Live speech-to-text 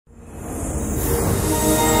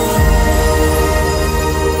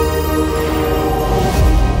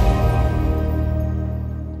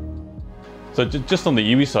So just on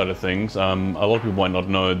the iwi side of things, a lot of people might not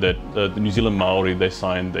know that the New Zealand Maori, they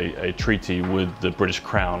signed a treaty with the British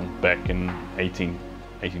Crown back in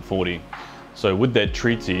 1840. So with that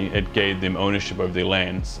treaty, it gave them ownership over their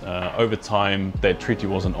lands. Over time, that treaty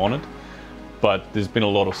wasn't honoured, but there's been a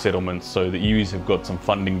lot of settlements. So the iwis have got some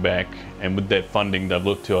funding back, and with that funding, they've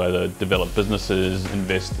looked to either develop businesses,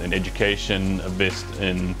 invest in education, invest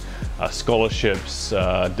in scholarships,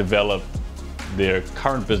 develop their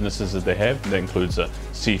current businesses that they have. That includes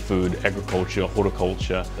seafood, agriculture,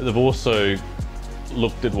 horticulture. They've also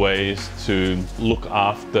looked at ways to look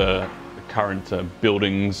after current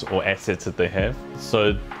buildings or assets that they have.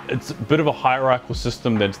 So it's a bit of a hierarchical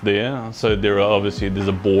system that's there. So there's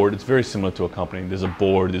a board. It's very similar to a company. There's a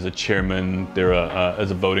board, there's a chairman,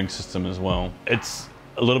 there's a voting system as well. It's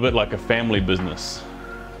a little bit like a family business.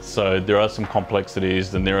 So there are some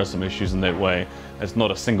complexities and there are some issues in that way. It's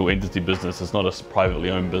not a single entity business, it's not a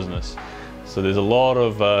privately owned business. So there's a lot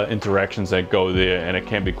of interactions that go there, and it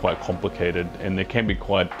can be quite complicated, and there can be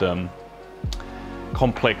quite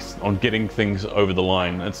complex on getting things over the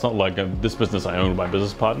line. It's not like this business I own with my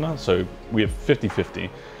business partner, so we have 50-50.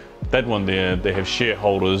 That one there, they have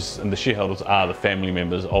shareholders, and the shareholders are the family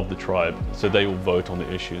members of the tribe, so they will vote on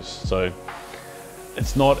the issues. So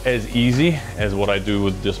it's not as easy as what I do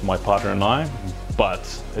with just my partner and I, but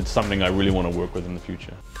it's something I really want to work with in the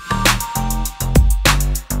future.